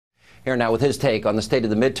Here now with his take on the state of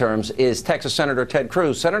the midterms is Texas Senator Ted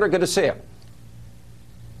Cruz. Senator, good to see you.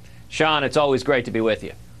 Sean, it's always great to be with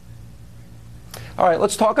you. All right,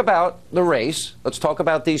 let's talk about the race. Let's talk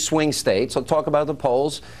about these swing states. Let's talk about the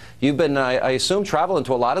polls. You've been, I assume, traveling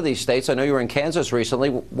to a lot of these states. I know you were in Kansas recently.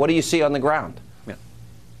 What do you see on the ground? Yeah.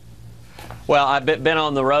 Well, I've been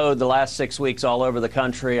on the road the last 6 weeks all over the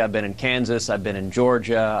country. I've been in Kansas. I've been in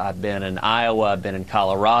Georgia. I've been in Iowa. I've been in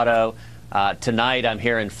Colorado. Tonight, I'm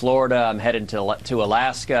here in Florida. I'm headed to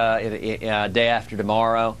Alaska day after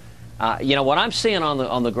tomorrow. You know, what I'm seeing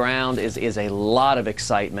on the ground is a lot of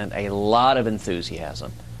excitement, a lot of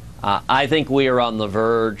enthusiasm. I think we are on the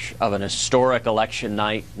verge of an historic election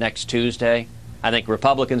night next Tuesday. I think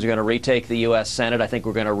Republicans are going to retake the U.S. Senate. I think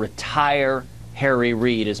we're going to retire Harry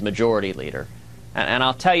Reid as majority leader. And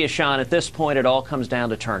I'll tell you, Sean, at this point, it all comes down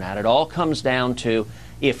to turnout. It all comes down to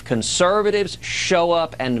if conservatives show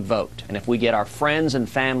up and vote, and if we get our friends and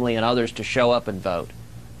family and others to show up and vote,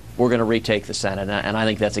 we're going to retake the Senate, and I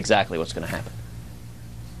think that's exactly what's going to happen.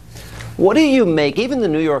 What do you make? Even the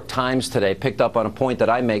New York Times today picked up on a point that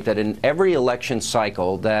I make, that in every election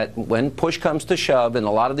cycle, that when push comes to shove in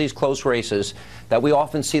a lot of these close races, that we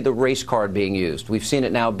often see the race card being used. We've seen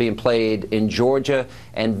it now being played in Georgia,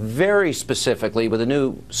 and very specifically with a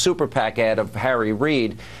new super PAC ad of Harry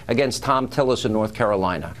Reid against Thom Tillis in North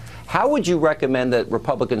Carolina. How would you recommend that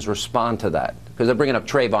Republicans respond to that? Because they're bringing up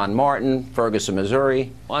Trayvon Martin, Ferguson,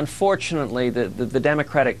 Missouri. Unfortunately, the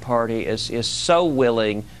Democratic Party is so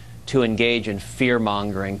willing to engage in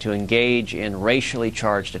fear-mongering, to engage in racially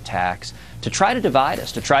charged attacks, to try to divide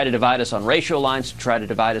us on racial lines, to try to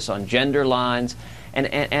divide us on gender lines,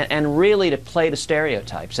 and really to play to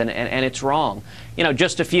stereotypes. And it's wrong. You know,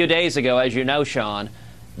 just a few days ago, as you know, Sean,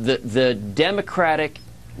 the Democratic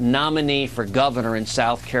nominee for governor in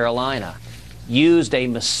South Carolina used a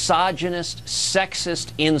misogynist,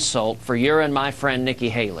 sexist insult for your and my friend Nikki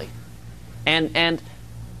Haley. And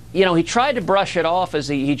you know, he tried to brush it off as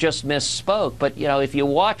he just misspoke. But, you know, if you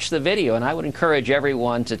watch the video, and I would encourage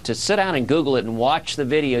everyone to sit down and Google it and watch the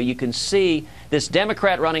video, you can see this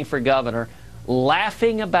Democrat running for governor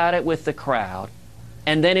laughing about it with the crowd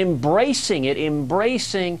and then embracing it,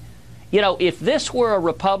 you know, if this were a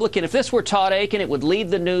Republican, if this were Todd Aiken, it would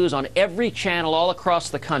lead the news on every channel all across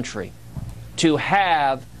the country to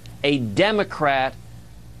have a Democrat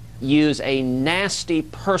use a nasty,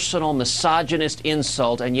 personal, misogynist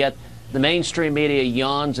insult, and yet the mainstream media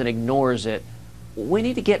yawns and ignores it. We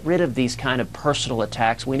need to get rid of these kind of personal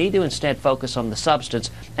attacks. We need to instead focus on the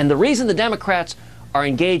substance. And the reason the Democrats are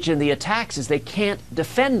engaged in the attacks is they can't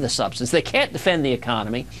defend the substance. They can't defend the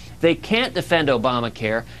economy. They can't defend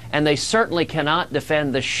Obamacare. And they certainly cannot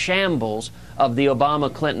defend the shambles of the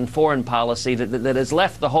Obama-Clinton foreign policy that has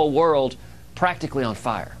left the whole world practically on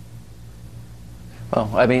fire. Well,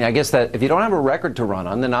 I mean, I guess that if you don't have a record to run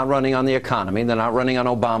on, they're not running on the economy, they're not running on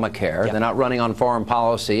Obamacare, Yep. They're not running on foreign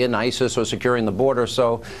policy and ISIS or securing the border.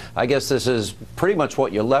 So I guess this is pretty much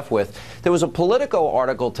what you're left with. There was a Politico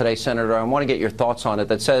article today, Senator, I want to get your thoughts on it,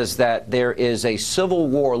 that says that there is a civil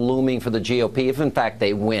war looming for the GOP if, in fact,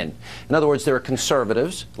 they win. In other words, there are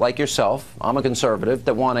conservatives, like yourself, I'm a conservative,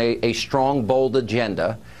 that want a strong, bold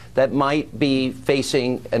agenda that might be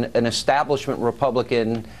facing an establishment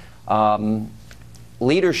Republican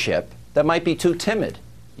leadership that might be too timid.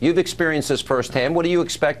 You've experienced this firsthand. What do you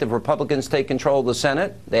expect if Republicans take control of the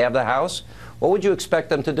Senate? They have the House. What would you expect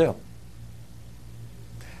them to do?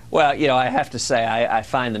 Well, you know, I have to say I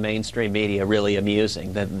find the mainstream media really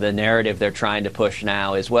amusing. The narrative they're trying to push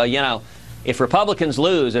now is, well, you know, if Republicans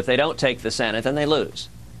lose, if they don't take the Senate, then they lose.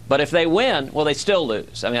 But if they win, well, they still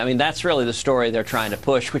lose. I mean, that's really the story they're trying to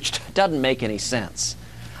push, which doesn't make any sense.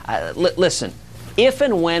 Listen. If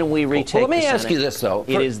and when we retake let me the ask Senate, you this, though.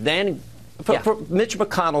 It is then... Mitch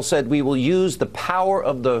McConnell said we will use the power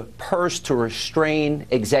of the purse to restrain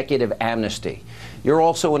executive amnesty. You're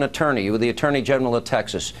also an attorney. You were the Attorney General of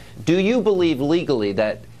Texas. Do you believe legally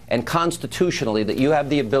that and constitutionally that you have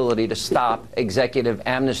the ability to stop executive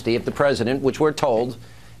amnesty if the president, which we're told,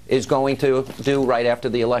 is going to do right after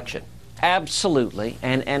the election? Absolutely.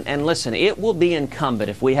 And listen, it will be incumbent,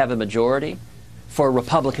 if we have a majority, for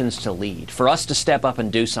Republicans to lead, for us to step up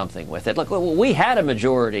and do something with it. Look, we had a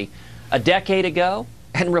majority a decade ago,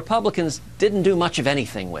 and Republicans didn't do much of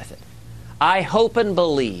anything with it. I hope and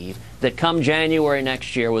believe that come January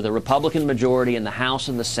next year, with a Republican majority in the House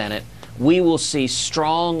and the Senate, we will see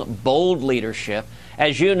strong, bold leadership.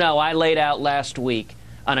 As you know, I laid out last week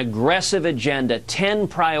an aggressive agenda, 10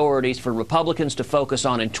 priorities for Republicans to focus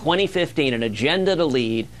on in 2015, an agenda to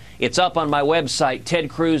lead. It's up on my website,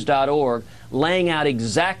 tedcruz.org, laying out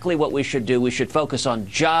exactly what we should do. We should focus on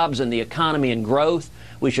jobs and the economy and growth.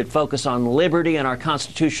 We should focus on liberty and our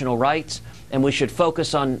constitutional rights, and we should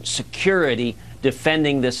focus on security,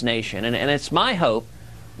 defending this nation. And it's my hope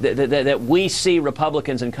that we see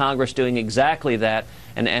Republicans in Congress doing exactly that.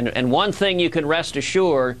 And one thing you can rest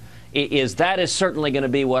assured is that is certainly going to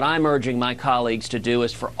be what I'm urging my colleagues to do,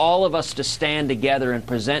 is for all of us to stand together and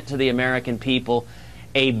present to the American people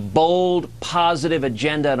a bold, positive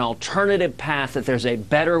agenda, an alternative path, that there's a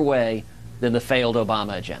better way than the failed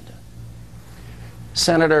Obama agenda.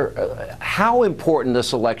 Senator, how important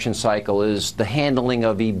this election cycle is the handling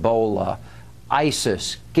of Ebola,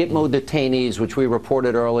 ISIS, Gitmo detainees, which we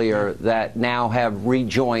reported earlier, that now have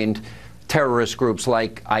rejoined terrorist groups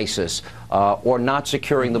like ISIS, or not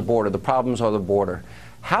securing the border. The problems are the border.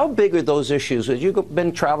 How big are those issues? As you've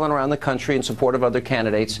been traveling around the country in support of other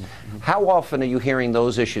candidates, how often are you hearing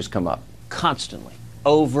those issues come up? Constantly,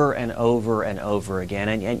 over and over and over again.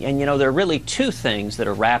 And you know, there are really two things that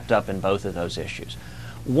are wrapped up in both of those issues.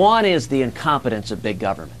 One is the incompetence of big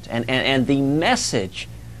government. And the message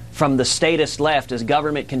from the statist left is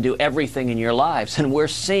government can do everything in your lives. And we're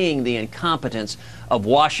seeing the incompetence of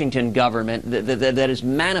Washington government that is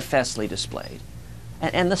manifestly displayed.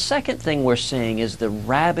 And the second thing we're seeing is the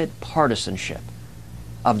rabid partisanship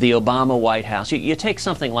of the Obama White House. You take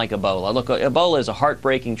something like Ebola. Look, Ebola is a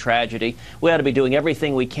heartbreaking tragedy. We ought to be doing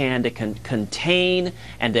everything we can to contain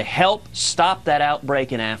and to help stop that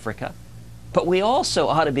outbreak in Africa. But we also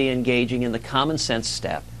ought to be engaging in the common sense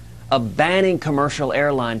step of banning commercial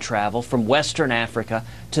airline travel from Western Africa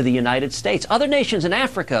to the United States. Other nations in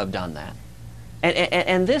Africa have done that.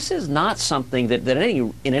 And this is not something that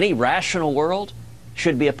in any rational world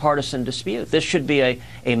should be a partisan dispute. This should be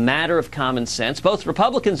a matter of common sense. Both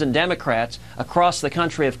Republicans and Democrats across the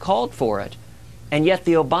country have called for it, and yet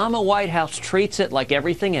the Obama White House treats it like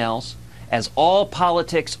everything else, as all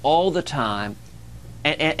politics all the time,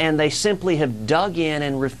 and they simply have dug in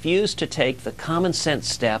and refused to take the common sense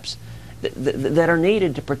steps that are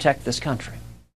needed to protect this country.